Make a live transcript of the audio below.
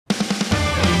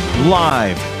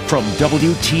Live from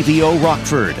WTVO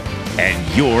Rockford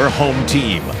and your home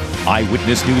team.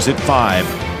 Eyewitness News at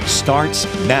 5 starts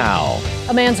now.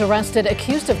 A man's arrested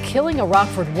accused of killing a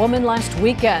Rockford woman last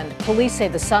weekend. Police say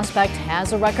the suspect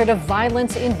has a record of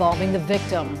violence involving the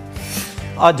victim.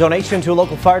 A donation to a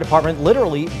local fire department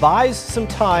literally buys some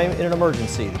time in an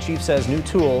emergency. The chief says new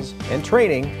tools and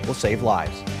training will save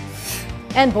lives.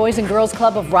 And Boys and Girls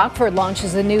Club of Rockford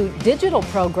launches a new digital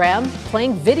program.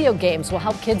 Playing video games will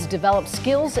help kids develop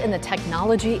skills in the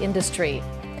technology industry.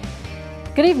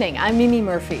 Good evening, I'm Mimi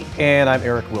Murphy. And I'm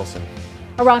Eric Wilson.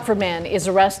 A Rockford man is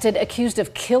arrested accused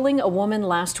of killing a woman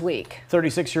last week.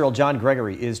 36-year-old John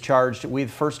Gregory is charged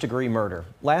with first-degree murder.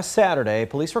 Last Saturday,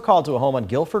 police were called to a home on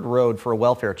Guilford Road for a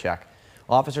welfare check.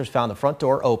 Officers found the front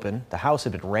door open. The house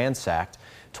had been ransacked.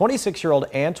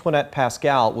 26-year-old Antoinette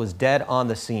Pascal was dead on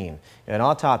the scene. An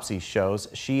autopsy shows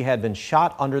she had been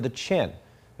shot under the chin.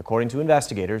 According to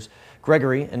investigators,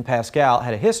 Gregory and Pascal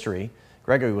had a history.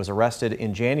 Gregory was arrested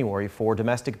in January for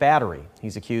domestic battery.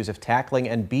 He's accused of tackling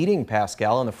and beating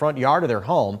Pascal in the front yard of their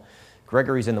home.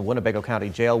 Gregory's in the Winnebago County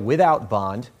Jail without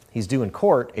bond. He's due in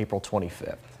court April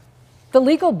 25th. The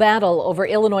legal battle over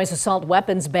Illinois' assault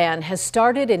weapons ban has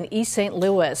started in East St.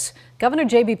 Louis. Governor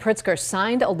J.B. Pritzker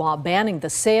signed a law banning the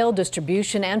sale,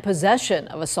 distribution, and possession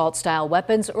of assault-style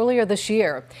weapons earlier this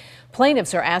year.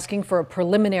 Plaintiffs are asking for a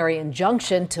preliminary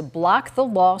injunction to block the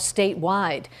law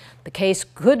statewide. The case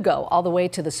could go all the way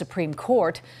to the Supreme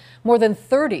Court. More than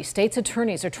 30 states'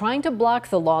 attorneys are trying to block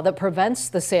the law that prevents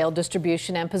the sale,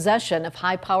 distribution, and possession of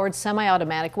high-powered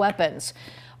semi-automatic weapons.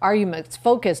 Arguments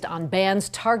focused on bans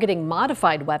targeting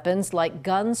modified weapons like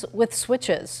guns with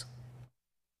switches.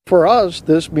 For us,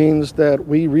 this means that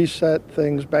we reset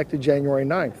things back to January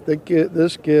 9th.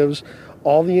 This gives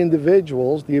all the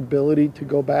individuals the ability to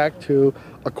go back to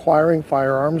acquiring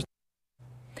firearms.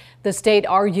 The state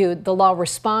argued the law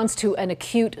responds to an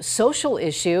acute social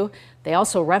issue. They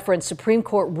also referenced Supreme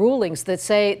Court rulings that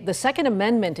say the Second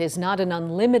Amendment is not an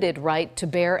unlimited right to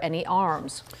bear any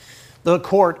arms. The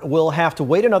court will have to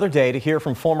wait another day to hear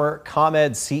from former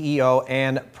ComEd CEO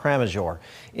Anne Pramaggiore.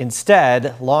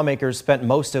 Instead, lawmakers spent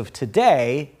most of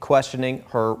today questioning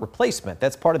her replacement.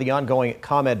 That's part of the ongoing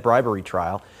ComEd bribery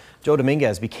trial. Joe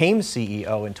Dominguez became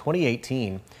CEO in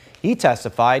 2018. He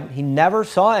testified he never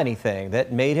saw anything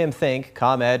that made him think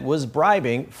ComEd was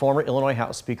bribing former Illinois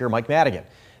House Speaker Mike Madigan.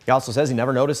 He also says he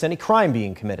never noticed any crime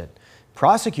being committed.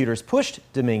 Prosecutors pushed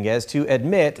Dominguez to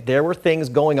admit there were things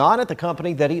going on at the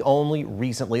company that he only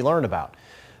recently learned about.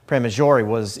 Pramaggiore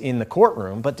was in the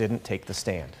courtroom but didn't take the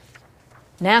stand.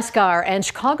 NASCAR and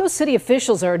Chicago city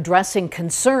officials are addressing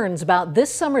concerns about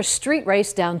this summer's street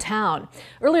race downtown.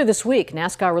 Earlier this week,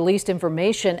 NASCAR released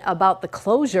information about the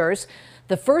closures.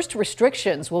 The first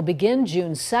restrictions will begin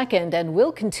June 2nd and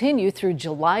will continue through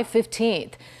July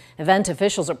 15th. Event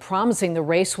officials are promising the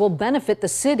race will benefit the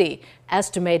city,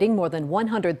 estimating more than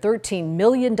 $113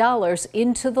 million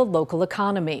into the local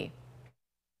economy.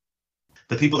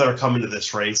 The people that are coming to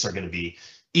this race are going to be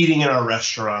eating in our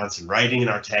restaurants and riding in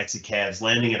our taxi cabs,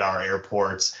 landing at our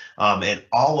airports, and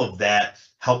all of that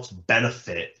helps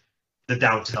benefit the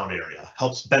downtown area,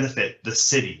 helps benefit the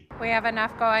city. We have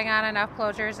enough going on, enough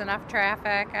closures, enough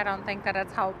traffic. I don't think that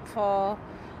it's helpful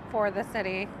for the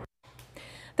city.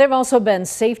 There have also been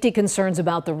safety concerns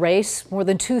about the race. More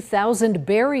than 2,000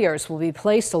 barriers will be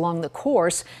placed along the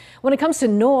course. When it comes to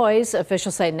noise,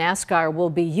 officials say NASCAR will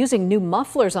be using new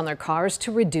mufflers on their cars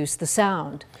to reduce the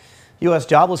sound. U.S.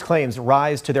 jobless claims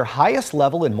rise to their highest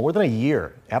level in more than a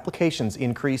year. Applications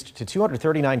increased to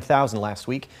 239,000 last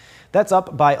week. That's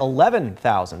up by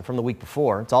 11,000 from the week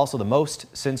before. It's also the most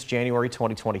since January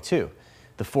 2022.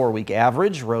 The 4-week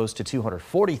average rose to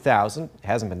 240,000. It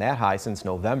hasn't been that high since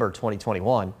November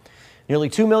 2021. Nearly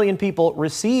 2 million people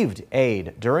received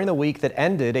aid during the week that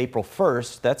ended April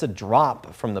 1st. That's a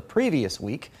drop from the previous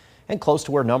week and close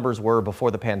to where numbers were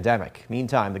before the pandemic.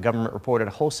 Meantime, the government reported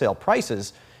wholesale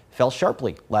prices fell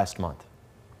sharply last month.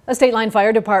 A State Line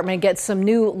Fire Department gets some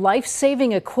new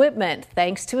life-saving equipment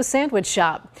thanks to a sandwich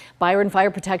shop. Byron Fire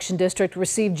Protection District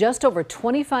received just over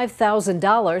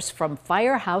 $25,000 from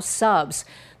Firehouse Subs.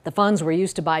 The funds were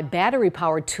used to buy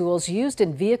battery-powered tools used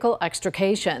in vehicle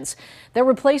extrications. They're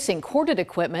replacing corded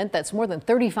equipment that's more than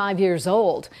 35 years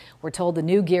old. We're told the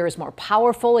new gear is more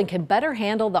powerful and can better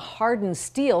handle the hardened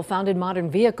steel found in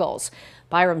modern vehicles.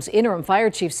 Byram's interim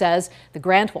fire chief says the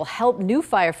grant will help new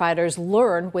firefighters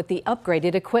learn with the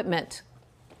upgraded equipment.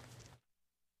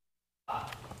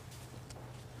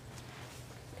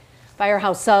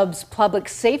 Firehouse Subs Public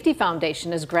Safety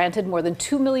Foundation has granted more than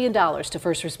 $2 million to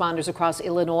first responders across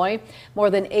Illinois.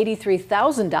 More than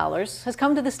 $83,000 has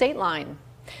come to the state line.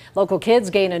 Local kids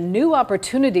gain a new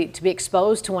opportunity to be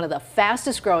exposed to one of the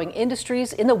fastest growing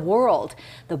industries in the world.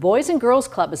 The Boys and Girls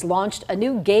Club has launched a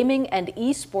new gaming and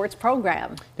esports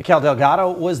program. Nikel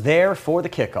Delgado was there for the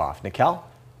kickoff. Nikel?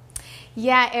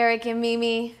 Yeah, Eric and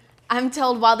Mimi. I'm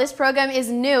told while this program is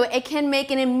new, it can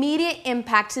make an immediate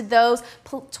impact to those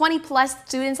 20-plus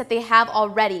students that they have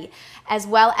already, as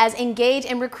well as engage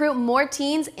and recruit more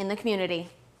teens in the community.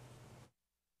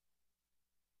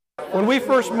 When we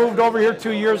first moved over here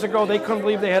 2 years ago, they couldn't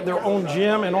believe they had their own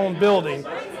gym and own building.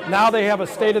 Now they have a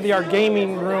state-of-the-art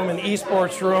gaming room and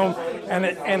esports room, and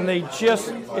it's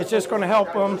just going to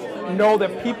help them know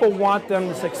that people want them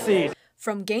to succeed.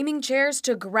 From gaming chairs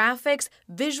to graphics,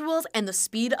 visuals, and the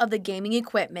speed of the gaming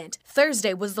equipment,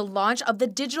 Thursday was the launch of the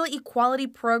Digital Equality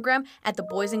Program at the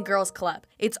Boys and Girls Club.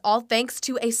 It's all thanks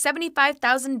to a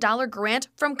 $75,000 grant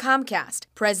from Comcast.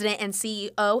 President and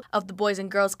CEO of the Boys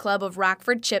and Girls Club of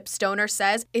Rockford, Chip Stoner,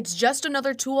 says it's just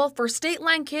another tool for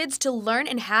state-line kids to learn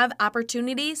and have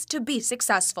opportunities to be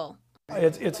successful.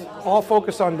 It's all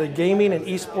focused on the gaming and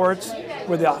esports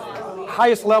with the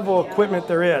highest level equipment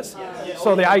there is.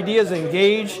 So the idea is to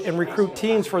engage and recruit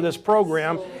teens for this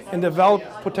program and develop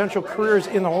potential careers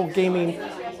in the whole gaming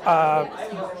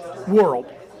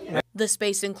world. The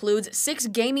space includes 6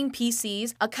 gaming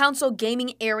PCs, a console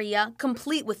gaming area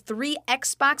complete with 3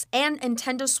 Xbox and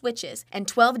Nintendo Switches, and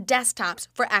 12 desktops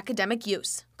for academic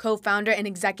use. Co-founder and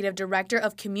executive director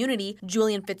of Community,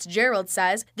 Julian Fitzgerald,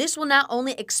 says this will not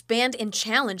only expand and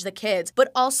challenge the kids,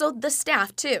 but also the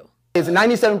staff too.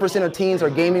 97% of teens are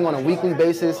gaming on a weekly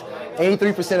basis.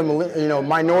 83% of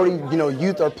minority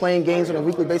youth are playing games on a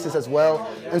weekly basis as well.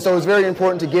 And so it's very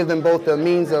important to give them both the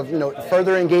means of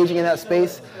further engaging in that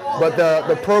space, but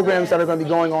the programs that are going to be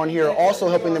going on here are also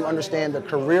helping them understand the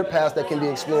career paths that can be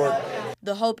explored.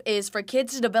 The hope is for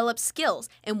kids to develop skills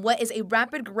in what is a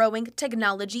rapid growing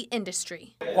technology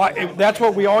industry. Well, that's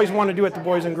what we always want to do at the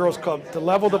Boys and Girls Club, to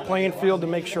level the playing field, to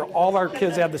make sure all our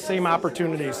kids have the same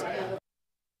opportunities.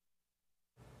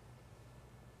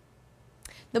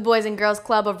 The Boys and Girls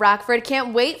Club of Rockford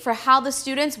can't wait for how the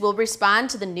students will respond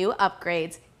to the new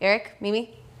upgrades. Eric,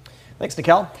 Mimi? Thanks,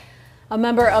 Nikel. A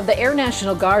member of the Air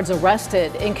National Guard's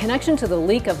arrested in connection to the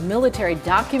leak of military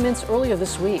documents earlier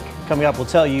this week. Coming up, we'll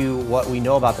tell you what we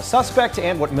know about the suspect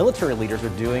and what military leaders are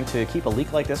doing to keep a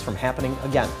leak like this from happening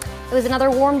again. It was another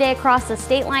warm day across the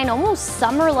state line, almost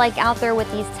summer-like out there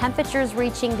with these temperatures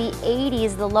reaching the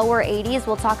 80s, the lower 80s.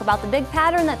 We'll talk about the big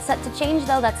pattern that's set to change,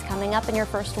 though. That's coming up in your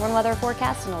first warm weather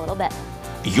forecast in a little bit.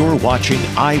 You're watching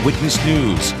Eyewitness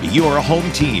News, your home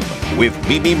team, with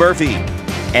Mimi Murphy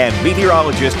and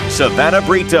meteorologist Savannah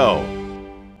Brito.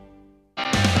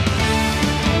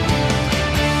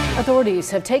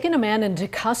 Authorities have taken a man into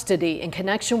custody in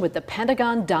connection with the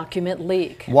Pentagon document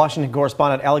leak. Washington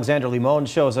correspondent Alexander Limon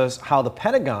shows us how the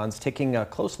Pentagon's taking a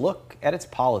close look at its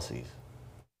policies.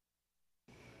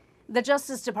 The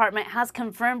Justice Department has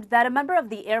confirmed that a member of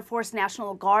the Air Force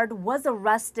National Guard was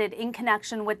arrested in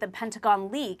connection with the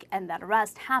Pentagon leak, and that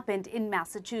arrest happened in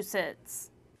Massachusetts.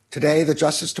 Today, the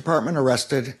Justice Department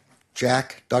arrested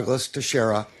Jack Douglas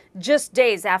Teixeira. Just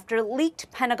days after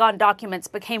leaked Pentagon documents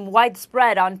became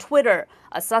widespread on Twitter,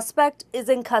 a suspect is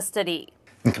in custody.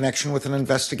 In connection with an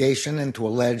investigation into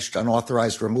alleged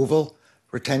unauthorized removal,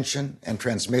 retention, and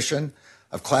transmission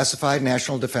of classified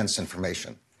national defense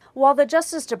information. While the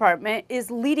Justice Department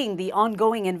is leading the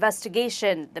ongoing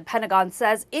investigation, the Pentagon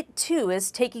says it too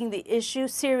is taking the issue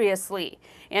seriously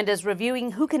and is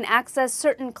reviewing who can access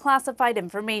certain classified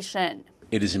information.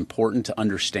 It is important to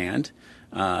understand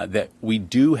that we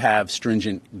do have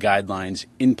stringent guidelines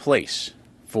in place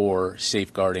for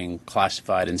safeguarding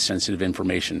classified and sensitive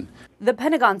information. The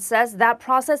Pentagon says that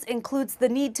process includes the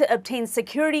need to obtain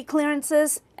security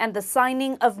clearances and the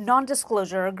signing of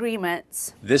non-disclosure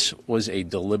agreements. This was a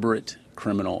deliberate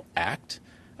criminal act,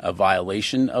 a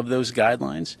violation of those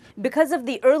guidelines. Because of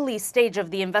the early stage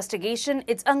of the investigation,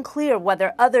 it's unclear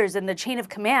whether others in the chain of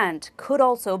command could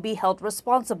also be held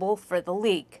responsible for the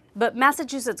leak. But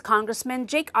Massachusetts Congressman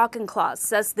Jake Auchincloss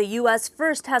says the U.S.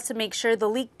 first has to make sure the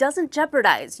leak doesn't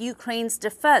jeopardize Ukraine's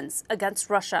defense against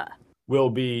Russia. Will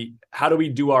be, how do we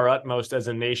do our utmost as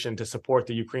a nation to support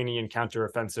the Ukrainian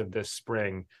counteroffensive this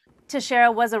spring? Teixeira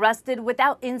was arrested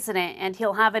without incident, and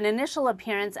he'll have an initial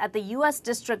appearance at the U.S.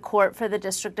 District Court for the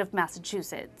District of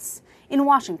Massachusetts. In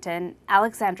Washington,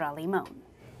 Alexandra Limon.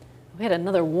 We had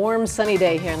another warm, sunny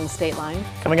day here in the state line.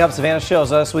 Coming up, Savannah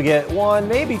shows us we get 1,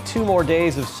 maybe 2 more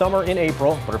days of summer in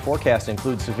April, but her forecast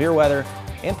includes severe weather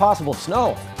and possible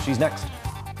snow. She's next.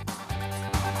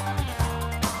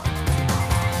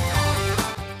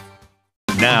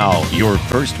 Now, your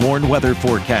first warn weather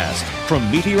forecast from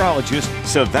meteorologist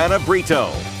Savannah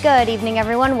Brito. Good evening,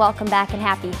 everyone. Welcome back and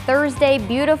happy Thursday.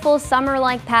 Beautiful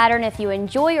summer-like pattern. If you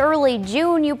enjoy early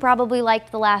June, you probably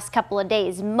liked the last couple of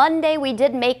days. Monday, we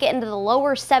did make it into the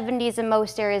lower 70s in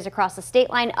most areas across the state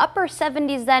line. Upper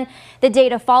 70s then the day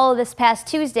to follow this past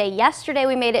Tuesday. Yesterday,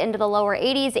 we made it into the lower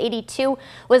 80s. 82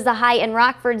 was the high in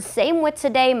Rockford. Same with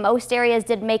today. Most areas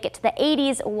did make it to the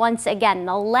 80s once again.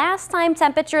 The last time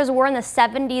temperatures were in the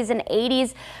 70s and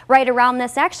 80s, right around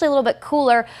this, actually a little bit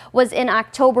cooler, was in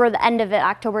October, the end of it,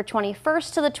 October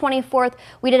 21st to the 24th.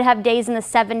 We did have days in the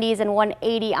 70s and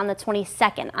 180 on the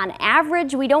 22nd. On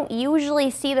average, we don't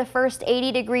usually see the first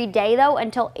 80-degree day though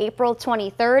until April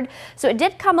 23rd. So it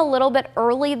did come a little bit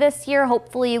early this year.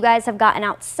 Hopefully you guys have gotten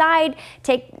outside,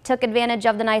 took advantage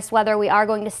of the nice weather. We are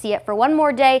going to see it for one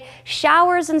more day.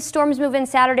 Showers and storms move in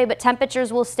Saturday, but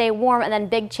temperatures will stay warm, and then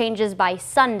big changes by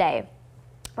Sunday.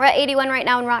 We're at 81 right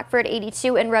now in Rockford,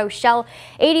 82 in Rochelle,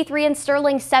 83 in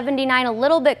Sterling, 79, a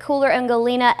little bit cooler in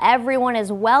Galena. Everyone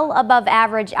is well above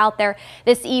average out there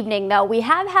this evening, though. We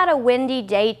have had a windy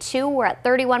day, too. We're at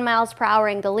 31 miles per hour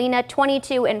in Galena,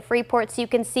 22 in Freeport. So you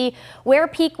can see where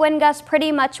peak wind gusts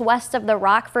pretty much west of the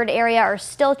Rockford area are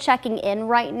still checking in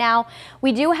right now.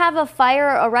 We do have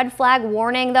a red flag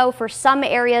warning, though, for some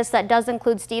areas. That does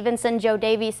include Stevenson, Joe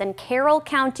Davies, and Carroll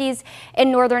counties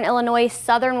in northern Illinois,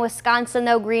 southern Wisconsin,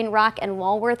 though, Green Rock and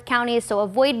Walworth counties, so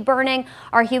avoid burning.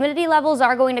 Our humidity levels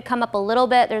are going to come up a little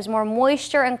bit. There's more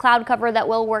moisture and cloud cover that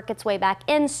will work its way back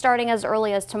in starting as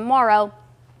early as tomorrow.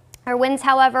 Our winds,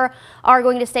 however, are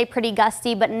going to stay pretty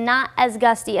gusty, but not as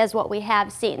gusty as what we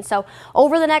have seen. So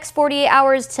over the next 48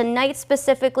 hours, tonight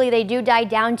specifically, they do die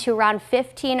down to around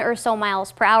 15 or so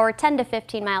miles per hour, 10 to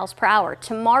 15 miles per hour.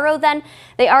 Tomorrow, then,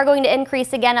 they are going to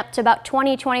increase again up to about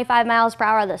 20, 25 miles per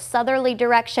hour, the southerly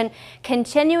direction,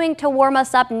 continuing to warm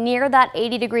us up near that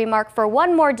 80-degree mark for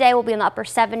one more day. We'll be in the upper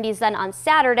 70s then on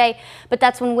Saturday, but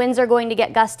that's when winds are going to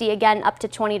get gusty again, up to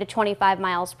 20 to 25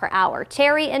 miles per hour.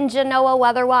 Terry in Genoa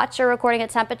Weather Watch recording a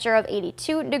temperature of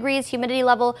 82 degrees, humidity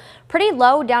level pretty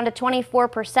low, down to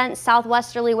 24%,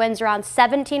 southwesterly winds around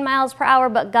 17 miles per hour,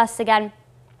 but gusts again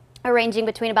ranging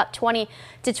between about 20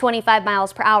 to 25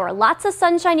 miles per hour. Lots of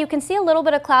sunshine. You can see a little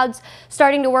bit of clouds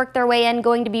starting to work their way in.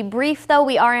 Going to be brief, though.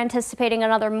 We are anticipating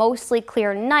another mostly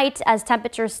clear night as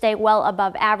temperatures stay well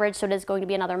above average, so it is going to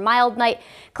be another mild night.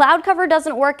 Cloud cover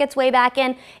doesn't work its way back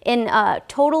in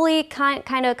totally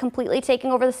kind of completely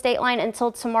taking over the state line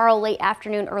until tomorrow late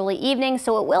afternoon, early evening.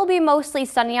 So it will be mostly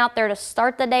sunny out there to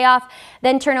start the day off,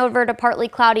 then turn over to partly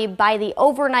cloudy by the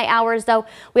overnight hours, though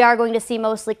we are going to see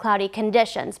mostly cloudy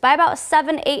conditions. By about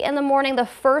 7, 8 in the morning, the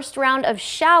first round of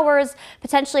showers,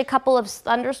 potentially a couple of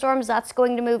thunderstorms, that's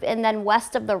going to move in then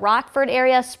west of the Rockford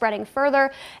area, spreading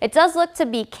further. It does look to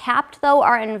be capped, though,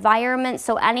 our environment,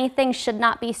 so anything should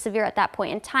not be severe at that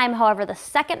point in time. However, the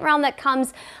second round that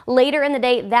comes later in the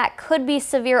day, that could be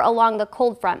severe along the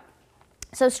cold front.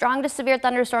 So strong to severe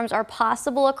thunderstorms are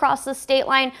possible across the state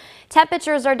line.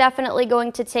 Temperatures are definitely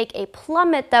going to take a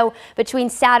plummet, though, between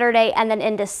Saturday and then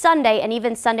into Sunday, and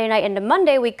even Sunday night into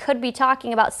Monday, we could be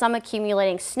talking about some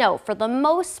accumulating snow. For the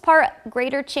most part,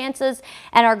 greater chances,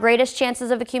 and our greatest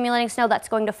chances of accumulating snow, that's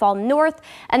going to fall north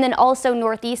and then also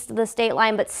northeast of the state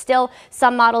line, but still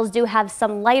some models do have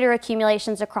some lighter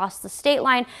accumulations across the state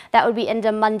line. That would be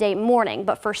into Monday morning.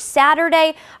 But for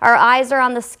Saturday, our eyes are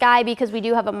on the sky because we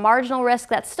do have a marginal risk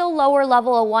that's still lower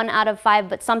level, a 1 out of 5,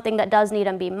 but something that does need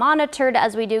to be monitored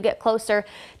as we do get closer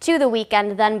to the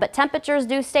weekend then. But temperatures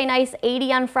do stay nice,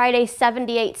 80 on Friday,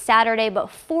 78 Saturday, but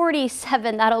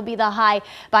 47, that'll be the high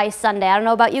by Sunday. I don't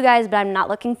know about you guys, but I'm not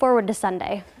looking forward to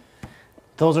Sunday.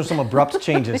 Those are some abrupt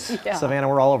changes. Yeah. Savannah,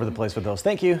 we're all over the place with those.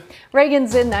 Thank you.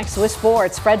 Reagan's in next with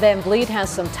sports. Fred VanVleet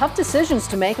has some tough decisions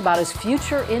to make about his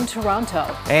future in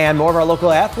Toronto. And more of our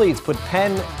local athletes put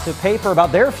pen to paper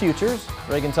about their futures.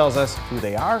 Reagan tells us who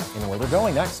they are and where they're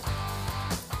going next.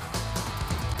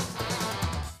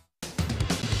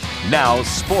 Now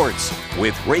sports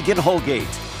with Reagan Holgate.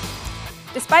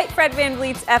 Despite Fred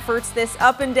VanVleet's efforts, this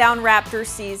up-and-down Raptors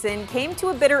season came to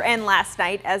a bitter end last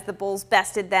night as the Bulls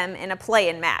bested them in a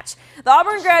play-in match. The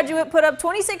Auburn graduate put up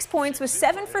 26 points with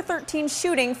 7 for 13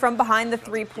 shooting from behind the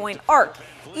three-point arc.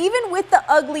 Even with the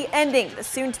ugly ending, the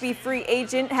soon-to-be free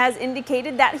agent has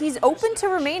indicated that he's open to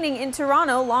remaining in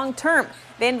Toronto long-term.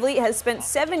 VanVleet has spent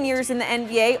 7 years in the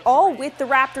NBA, all with the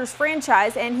Raptors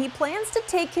franchise, and he plans to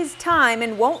take his time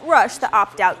and won't rush the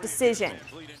opt-out decision.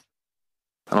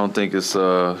 I don't think it's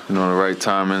the right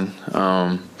timing.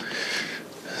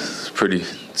 It's pretty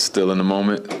still in the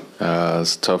moment.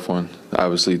 It's a tough one.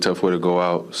 Obviously, tough way to go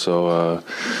out. So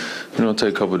take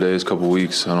a couple days, couple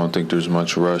weeks. I don't think there's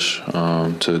much rush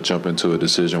to jump into a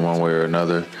decision one way or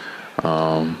another.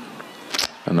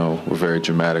 I know we're very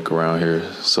dramatic around here,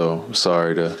 so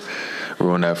sorry to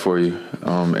ruin that for you,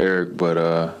 Eric, but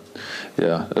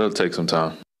yeah, it'll take some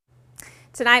time.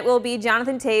 Tonight will be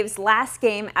Jonathan Toews' last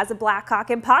game as a Blackhawk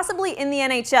and possibly in the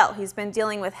NHL. He's been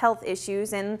dealing with health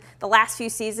issues in the last few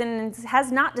seasons and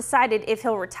has not decided if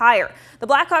he'll retire. The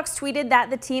Blackhawks tweeted that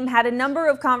the team had a number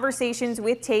of conversations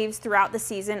with Toews throughout the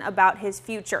season about his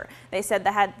future. They said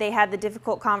that they had the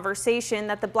difficult conversation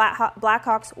that the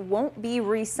Blackhawks won't be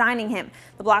re-signing him.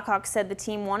 The Blackhawks said the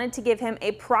team wanted to give him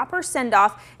a proper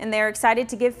send-off, and they're excited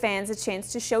to give fans a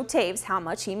chance to show Toews how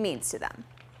much he means to them.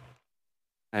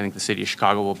 I think the city of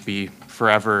Chicago will be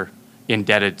forever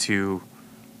indebted to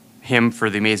him for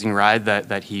the amazing ride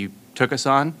that he took us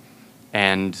on,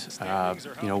 and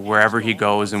wherever he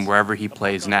goes and wherever he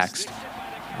plays next,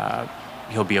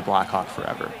 he'll be a Blackhawk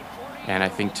forever. And I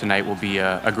think tonight will be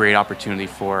a great opportunity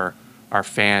for our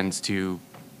fans to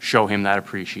show him that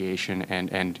appreciation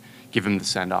and give him the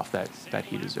send-off that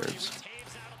he deserves.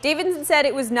 Davidson said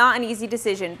it was not an easy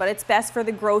decision, but it's best for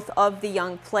the growth of the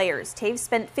young players. Toews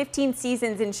spent 15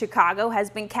 seasons in Chicago,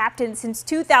 has been captain since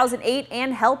 2008,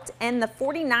 and helped end the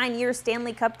 49-year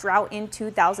Stanley Cup drought in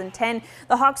 2010.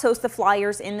 The Hawks host the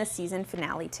Flyers in the season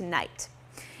finale tonight.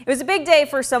 It was a big day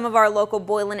for some of our local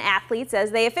Boylan athletes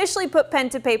as they officially put pen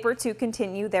to paper to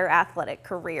continue their athletic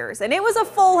careers. And it was a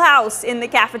full house in the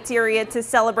cafeteria to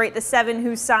celebrate the 7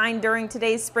 who signed during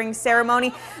today's spring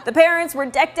ceremony. The parents were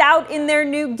decked out in their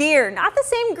new gear, not the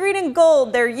same green and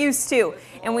gold they're used to.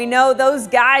 And we know those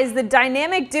guys, the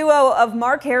dynamic duo of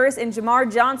Mark Harris and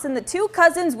Jamar Johnson, the two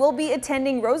cousins, will be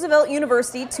attending Roosevelt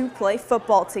University to play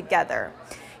football together.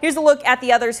 Here's a look at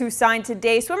the others who signed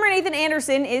today. Swimmer Nathan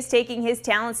Anderson is taking his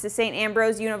talents to St.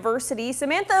 Ambrose University.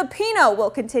 Samantha Apino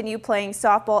will continue playing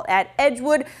softball at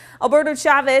Edgewood. Alberto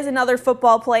Chavez, another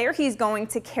football player, he's going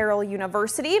to Carroll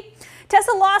University.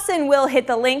 Tessa Lawson will hit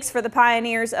the links for the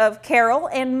Pioneers of Carroll,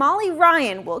 and Molly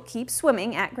Ryan will keep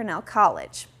swimming at Grinnell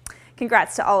College.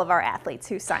 Congrats to all of our athletes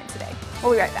who signed today.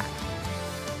 We'll be right back.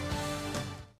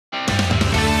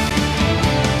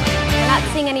 Not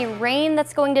seeing any rain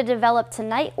that's going to develop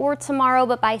tonight or tomorrow,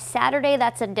 but by Saturday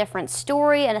that's a different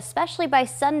story, and especially by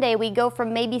Sunday we go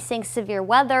from maybe seeing severe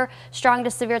weather, strong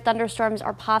to severe thunderstorms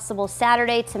are possible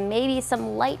Saturday, to maybe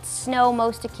some light snow.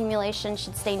 Most accumulation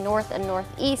should stay north and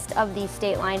northeast of the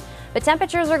state line, but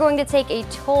temperatures are going to take a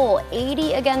toll.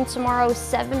 80 again tomorrow,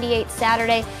 78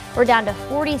 Saturday. We're down to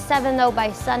 47 though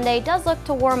by Sunday. Does look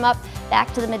to warm up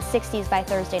back to the mid-60s by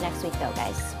Thursday next week though,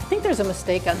 guys. I think there's a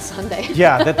mistake on Sunday.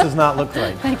 Yeah, that does not look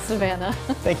right. Thanks, Savannah.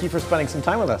 Thank you for spending some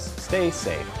time with us. Stay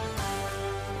safe.